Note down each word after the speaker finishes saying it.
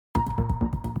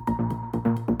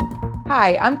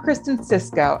Hi, I'm Kristen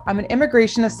Cisco. I'm an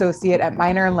immigration associate at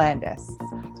Minor and Landis.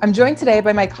 I'm joined today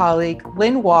by my colleague,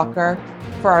 Lynn Walker,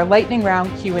 for our lightning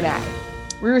round Q&A.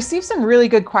 We received some really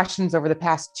good questions over the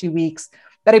past 2 weeks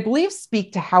that I believe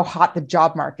speak to how hot the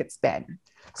job market's been.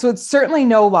 So it's certainly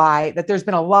no lie that there's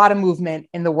been a lot of movement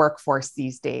in the workforce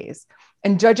these days.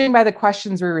 And judging by the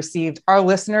questions we received, our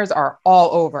listeners are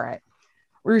all over it.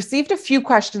 We received a few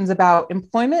questions about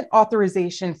employment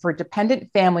authorization for dependent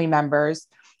family members,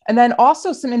 and then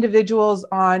also some individuals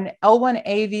on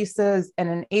L1A visas and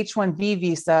an H1B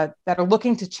visa that are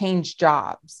looking to change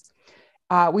jobs.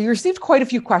 We received quite a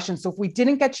few questions. So if we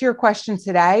didn't get to your question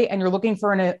today and you're looking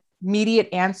for an immediate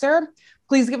answer,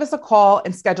 please give us a call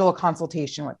and schedule a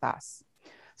consultation with us.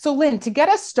 So Lynn, to get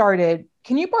us started,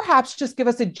 can you perhaps just give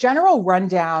us a general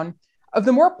rundown of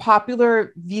the more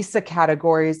popular visa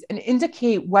categories and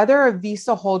indicate whether a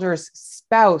visa holder's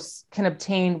spouse can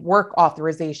obtain work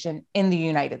authorization in the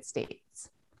United States?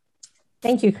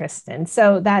 Thank you, Kristen.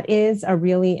 So that is a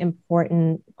really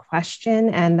important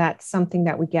question, and that's something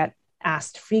that we get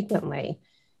asked frequently.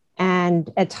 And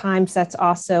at times, that's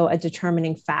also a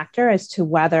determining factor as to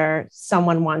whether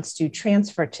someone wants to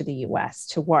transfer to the US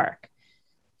to work.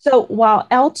 So while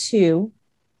L2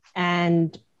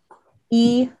 and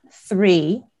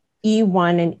E3,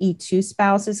 E1, and E2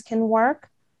 spouses can work,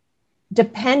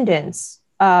 dependents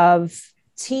of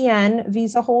TN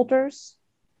visa holders,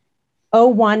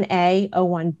 O1A,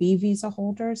 O1B visa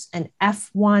holders, and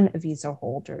F1 visa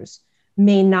holders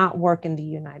may not work in the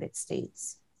United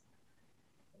States.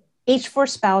 H4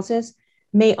 spouses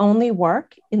may only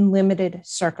work in limited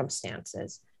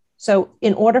circumstances. So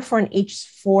in order for an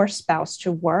H4 spouse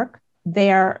to work,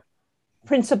 their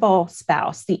principal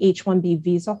spouse, the H1B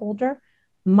visa holder,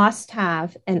 must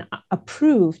have an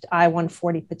approved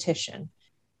I-140 petition.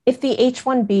 If the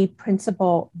H1B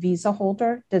principal visa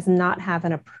holder does not have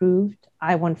an approved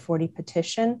I-140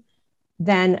 petition,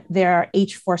 then their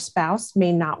H4 spouse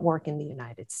may not work in the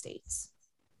United States.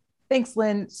 Thanks,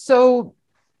 Lynn. So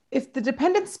if the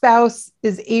dependent spouse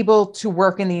is able to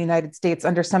work in the United States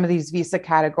under some of these visa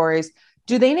categories,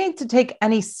 do they need to take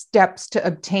any steps to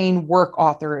obtain work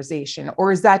authorization,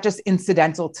 or is that just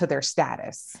incidental to their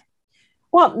status?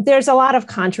 Well, there's a lot of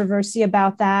controversy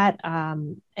about that,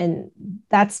 and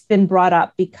that's been brought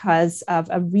up because of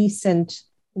a recent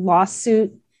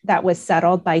lawsuit that was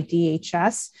settled by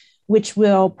DHS, which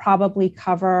we'll probably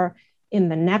cover in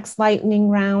the next lightning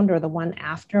round or the one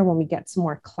after when we get some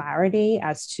more clarity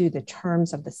as to the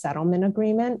terms of the settlement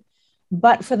agreement.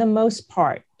 But for the most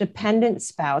part, dependent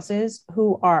spouses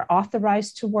who are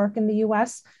authorized to work in the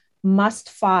US must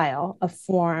file a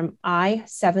Form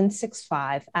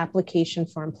I-765 application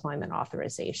for employment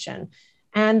authorization.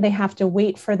 And they have to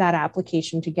wait for that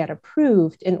application to get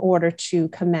approved in order to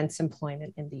commence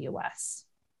employment in the US.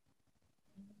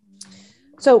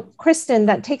 So, Kristen,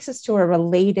 that takes us to a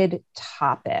related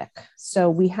topic. So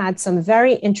we had some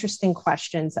very interesting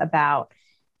questions about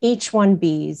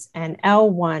H1Bs and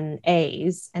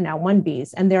L1As and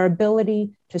L1Bs and their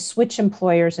ability to switch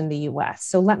employers in the US.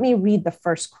 So let me read the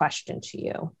first question to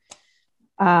you.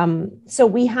 So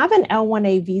we have an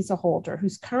L1A visa holder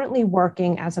who's currently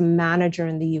working as a manager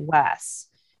in the US,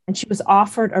 and she was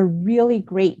offered a really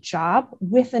great job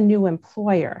with a new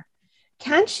employer.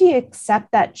 Can she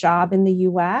accept that job in the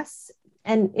US?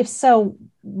 And if so,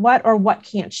 what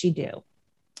can't she do?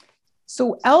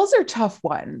 So L's are tough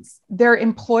ones. They're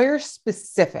employer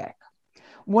specific.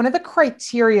 One of the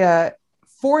criteria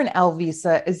for an L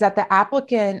visa is that the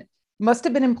applicant must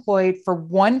have been employed for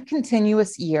one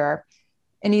continuous year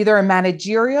in either a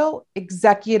managerial,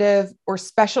 executive, or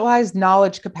specialized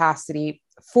knowledge capacity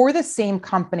for the same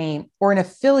company or an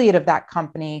affiliate of that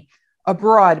company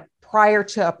abroad prior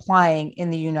to applying in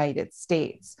the United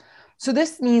States. So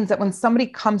this means that when somebody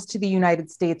comes to the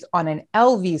United States on an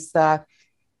L visa,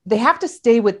 they have to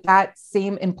stay with that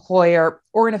same employer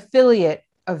or an affiliate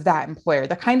of that employer.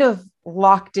 They're kind of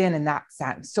locked in that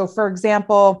sense. So for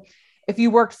example, if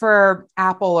you worked for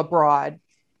Apple abroad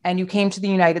and you came to the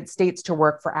United States to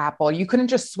work for Apple, you couldn't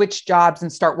just switch jobs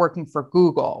and start working for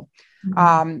Google.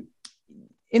 Mm-hmm.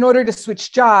 In order to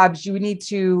switch jobs, you would need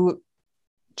to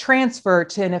transfer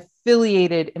to an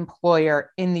affiliated employer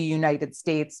in the United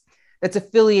States that's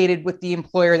affiliated with the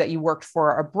employer that you worked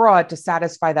for abroad to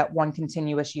satisfy that one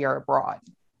continuous year abroad.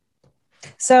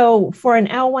 So for an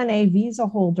L1A visa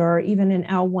holder, or even an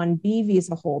L1B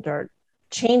visa holder,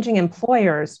 changing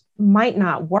employers might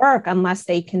not work unless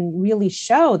they can really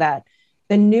show that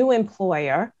the new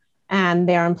employer and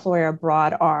their employer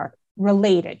abroad are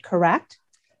related, correct?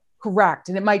 Correct.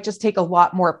 And it might just take a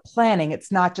lot more planning.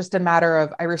 It's not just a matter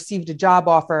of, I received a job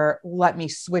offer, let me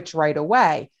switch right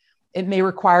away. It may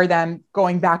require them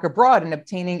going back abroad and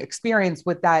obtaining experience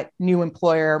with that new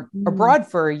employer abroad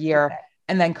for a year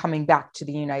and then coming back to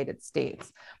the United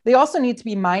States. They also need to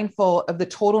be mindful of the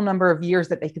total number of years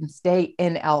that they can stay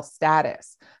in L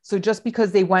status. So just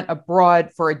because they went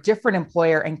abroad for a different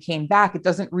employer and came back, it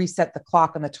doesn't reset the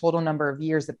clock on the total number of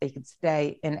years that they can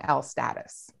stay in L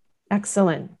status.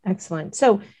 Excellent. Excellent.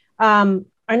 So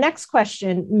our next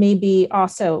question may be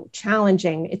also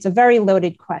challenging. It's a very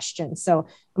loaded question. So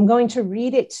I'm going to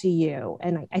read it to you,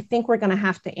 and I think we're going to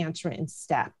have to answer it in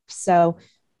steps. So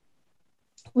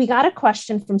we got a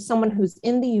question from someone who's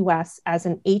in the US as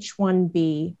an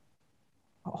H-1B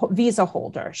visa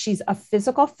holder. She's a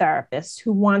physical therapist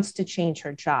who wants to change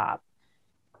her job.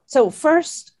 So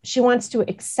first, she wants to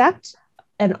accept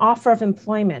an offer of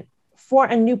employment for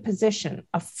a new position,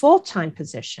 a full-time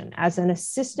position as an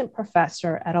assistant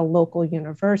professor at a local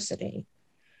university.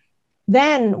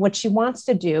 Then what she wants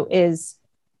to do is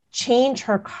change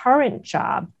her current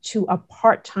job to a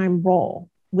part-time role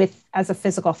as a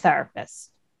physical therapist.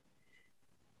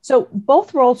 So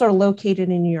both roles are located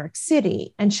in New York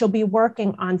City, and she'll be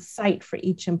working on site for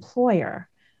each employer.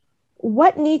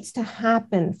 What needs to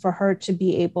happen for her to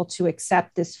be able to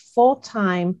accept this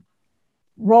full-time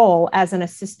role as an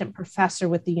assistant professor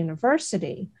with the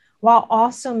university, while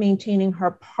also maintaining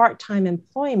her part-time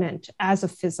employment as a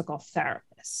physical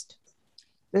therapist?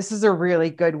 This is a really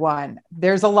good one.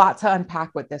 There's a lot to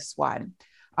unpack with this one.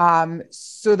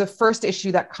 So the first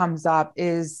issue that comes up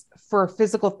is for a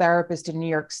physical therapist in New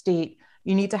York State,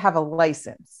 you need to have a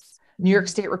license. New York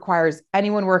State requires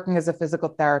anyone working as a physical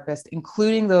therapist,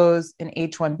 including those in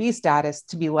H-1B status,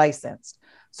 to be licensed.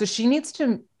 So she needs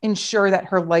to ensure that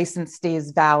her license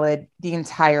stays valid the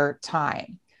entire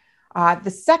time.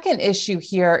 The second issue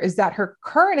here is that her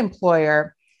current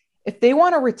employer, if they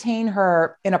want to retain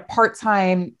her in a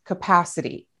part-time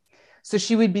capacity, so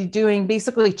she would be doing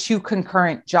basically two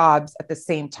concurrent jobs at the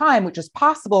same time, which is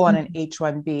possible on an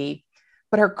H-1B,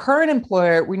 but her current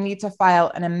employer would need to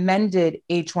file an amended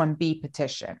H-1B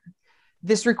petition.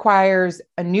 This requires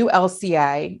a new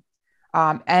LCA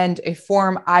and a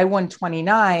Form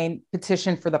I-129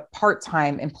 petition for the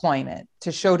part-time employment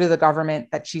to show to the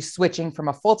government that she's switching from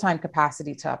a full-time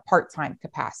capacity to a part-time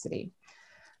capacity.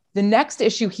 The next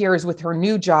issue here is with her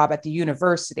new job at the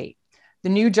university. The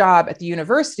new job at the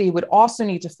university would also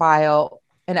need to file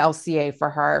an LCA for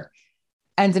her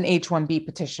and an H-1B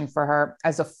petition for her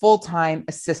as a full-time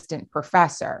assistant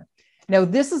professor. Now,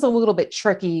 this is a little bit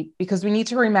tricky because we need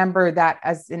to remember that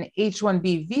as an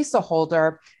H-1B visa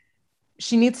holder,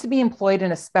 she needs to be employed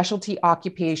in a specialty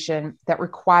occupation that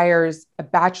requires a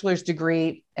bachelor's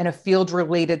degree in a field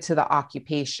related to the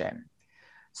occupation.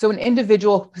 So an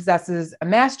individual who possesses a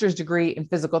master's degree in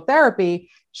physical therapy,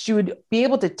 she would be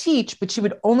able to teach, but she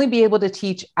would only be able to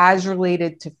teach as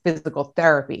related to physical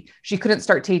therapy. She couldn't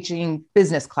start teaching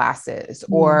business classes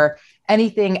or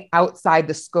anything outside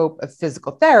the scope of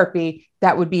physical therapy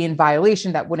that would be in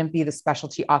violation. That wouldn't be the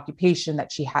specialty occupation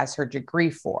that she has her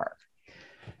degree for.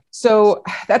 So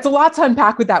that's a lot to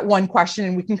unpack with that one question.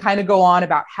 And we can kind of go on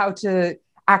about how to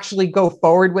actually go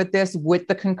forward with this with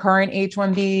the concurrent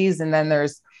H-1Bs. And then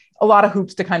there's a lot of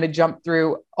hoops to kind of jump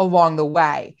through along the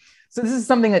way. So this is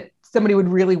something that somebody would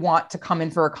really want to come in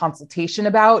for a consultation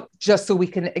about, just so we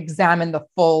can examine the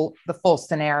full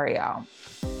scenario.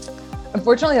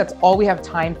 Unfortunately, that's all we have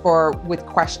time for with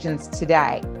questions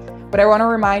today. But I want to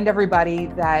remind everybody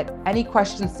that any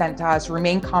questions sent to us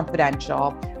remain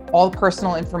confidential. All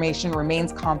personal information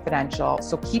remains confidential.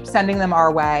 So keep sending them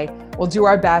our way. We'll do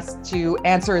our best to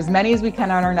answer as many as we can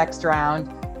on our next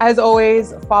round. As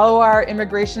always, follow our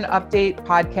Immigration Update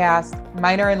podcast,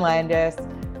 Minor and Landis.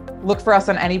 Look for us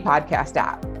on any podcast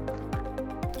app.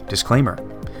 Disclaimer.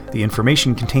 The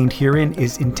information contained herein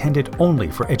is intended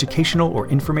only for educational or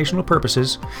informational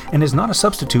purposes and is not a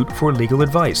substitute for legal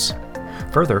advice.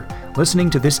 Further, listening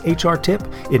to this HR tip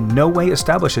in no way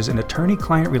establishes an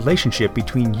attorney-client relationship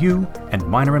between you and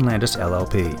Minor and Landis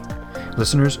LLP.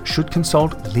 Listeners should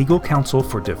consult legal counsel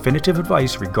for definitive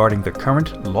advice regarding the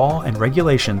current law and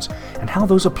regulations and how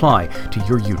those apply to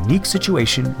your unique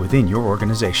situation within your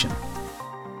organization.